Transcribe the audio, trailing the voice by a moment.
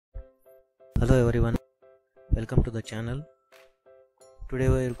Hello everyone, welcome to the channel. Today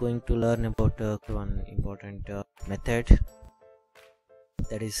we are going to learn about one important method,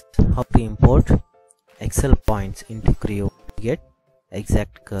 that is how to import Excel points into CREO to get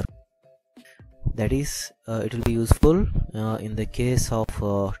exact curve. That is, it will be useful in the case of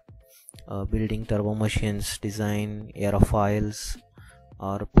building turbo machines, design aerofoils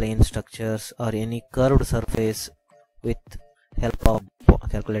or plane structures or any curved surface with help of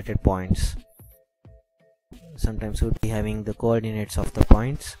calculated points. Sometimes we'll be having the coordinates of the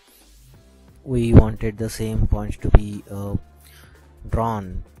points. We wanted the same points to be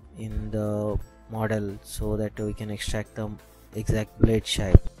drawn in the model so that we can extract the exact blade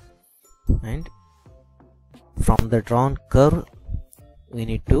shape, and from the drawn curve we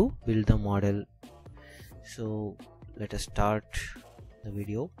need to build the model. So let us start the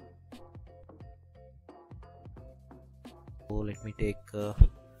video. So let me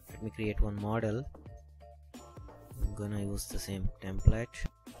create one model. I'm gonna use the same template.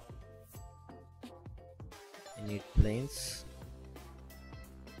 I need planes.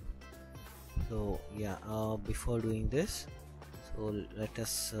 So yeah, before doing this, so let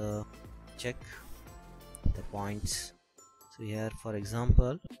us check the points. So here, for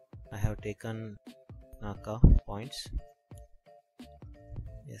example, I have taken NACA points.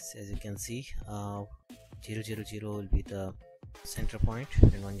 Yes, as you can see, 000 will be the center point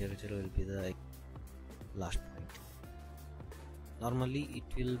and 100 will be the last point. Normally it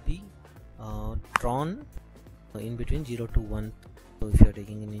will be drawn in between 0 to 1. So if you are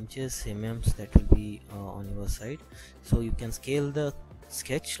taking in inches, mm, that will be on your side. So you can scale the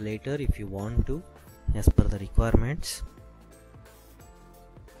sketch later if you want to, as per the requirements.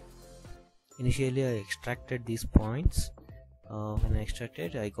 Initially I extracted these points. When I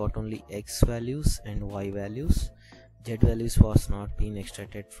extracted, I got only x values and y values. Z values was not being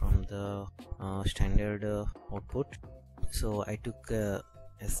extracted from the standard output. So I took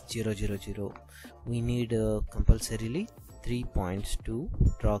S000. We need compulsorily 3 points to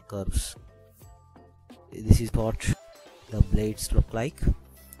draw curves. This is what the blades look like.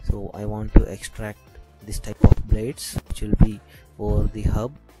 So I want to extract this type of blades, which will be over the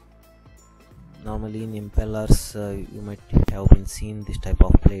hub. Normally in impellers you might have been seen this type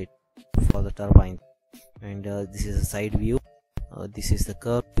of blade for the turbine. And this is a side view. This is the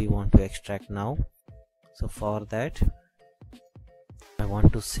curve we want to extract now. So for that I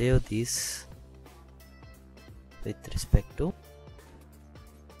want to save this with respect to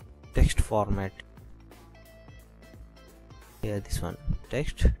text format. Here, this one,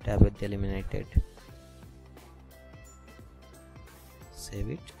 text, tab delimited. Save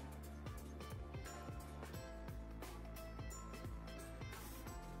it.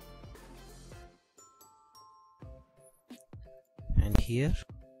 And here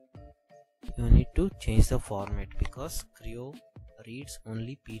you need to change the format because CREO reads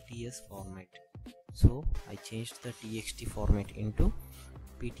only PTS format. So I changed the TXT format into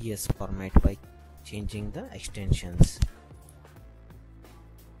PTS format by changing the extensions.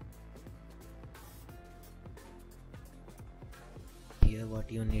 Here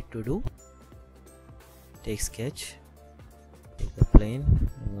what you need to do, take sketch, take the plane.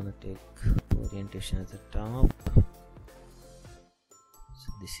 I'm gonna take orientation at the top. So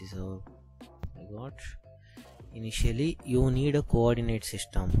this is how I got. Initially you need a coordinate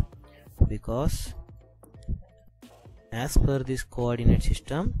system because as per this coordinate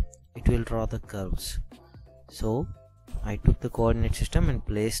system it will draw the curves. So I took the coordinate system and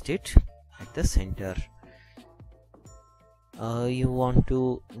placed it at the center. You want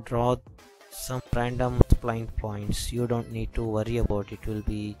to draw some random spline points, you don't need to worry about it, will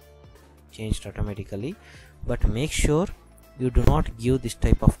be changed automatically, but make sure you do not give this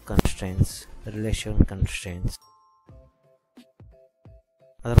type of constraints, relation constraints,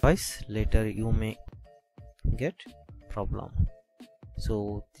 otherwise later you may get problem.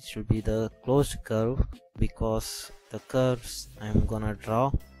 So this should be the closed curve because the curves I'm gonna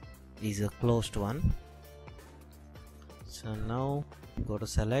draw is a closed one. So now go to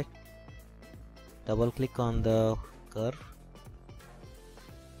select, double click on the curve,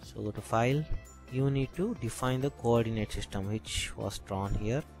 so go to file. You need to define the coordinate system which was drawn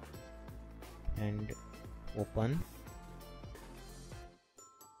here and open.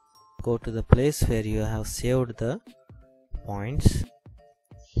 Go to the place where you have saved the points.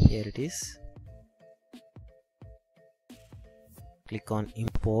 Here it is. Click on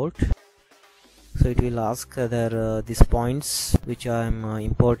import. So it will ask whether these points which I am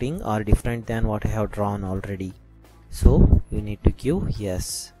importing are different than what I have drawn already. So you need to give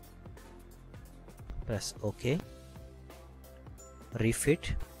yes. Press OK.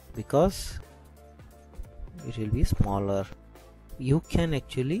 Refit. because it will be smaller. You can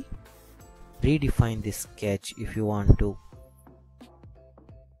actually redefine this sketch if you want to.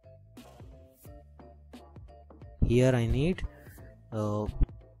 Here I need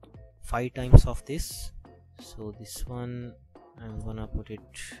 5 times of this, so this one I'm gonna put it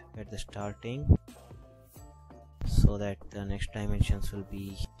at the starting so that the next dimensions will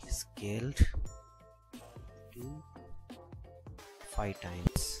be scaled to 5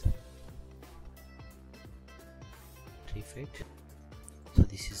 times 3 feet. So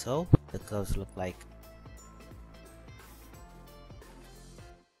this is how the curves look like.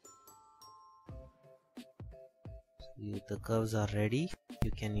 The curves are ready.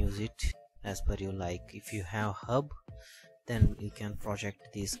 You can use it as per you like. If you have hub, then you can project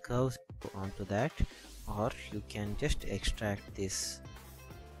these curves onto that, or you can just extract this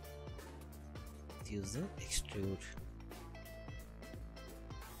using extrude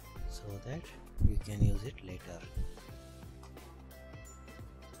so that you can use it later.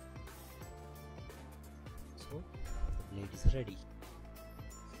 So the blade is ready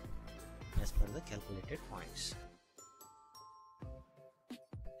as per the calculated points.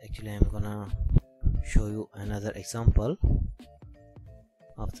 Actually, I'm gonna show you another example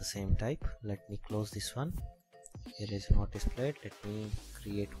of the same type. Let me close this one. Here is not displayed. Let me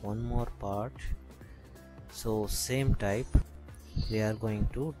create one more part. So same type, we are going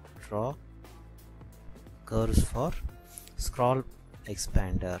to draw curves for scroll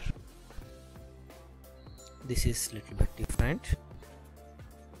expander. This is little bit different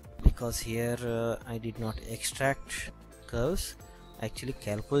because here I did not extract curves, actually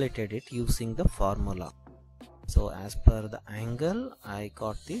calculated it using the formula. So as per the angle I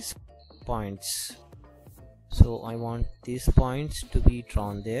got these points, so I want these points to be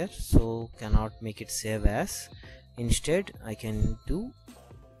drawn there, so cannot make it save as. Instead I can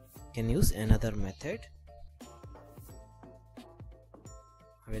use another method.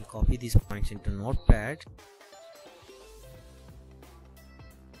 I will copy these points into notepad.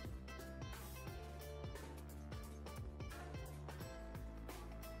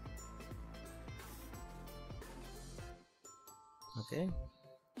 Okay,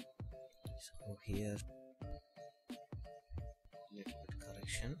 so here little bit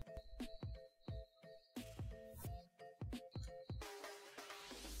correction,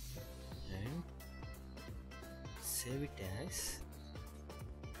 and save it as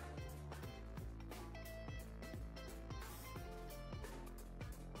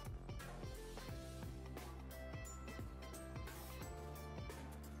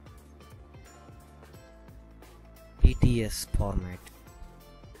PTS format.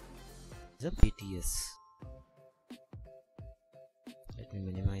 The PTS. Let me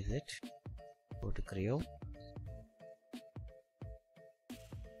minimize it. Go to CREO.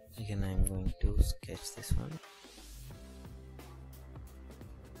 Again, I'm going to sketch this one.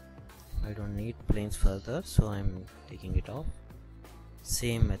 I don't need planes further, so I'm taking it off.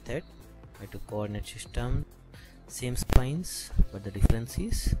 Same method. I took coordinate system, same spines, but the difference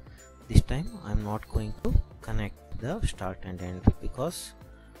is this time I'm not going to connect the start and end because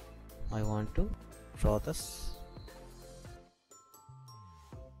I want to draw this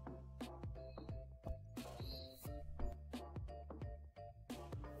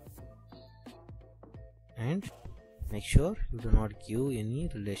and make sure you do not give any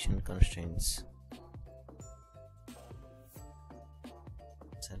relation constraints.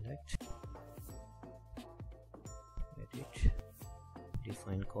 Select, edit,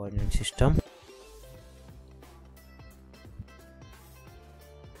 define coordinate system.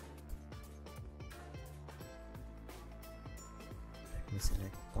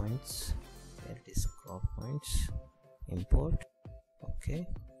 Select points, there it is, crop points, import, okay,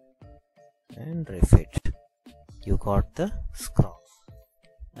 and refit. You got the scroll.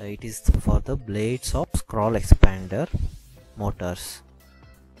 It is for the blades of scroll expander motors.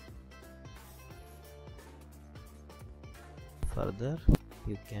 Further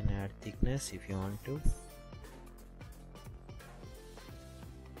you can add thickness if you want to.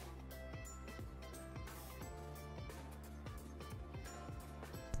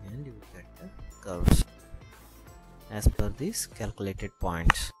 And you get the curves as per these calculated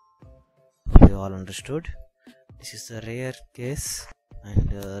points. Hope you all understood. This is a rare case,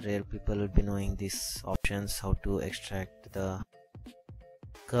 and rare people will be knowing these options, how to extract the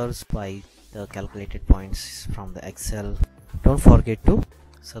curves by the calculated points from the Excel. Don't forget to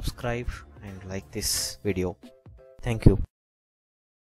subscribe and like this video. Thank you.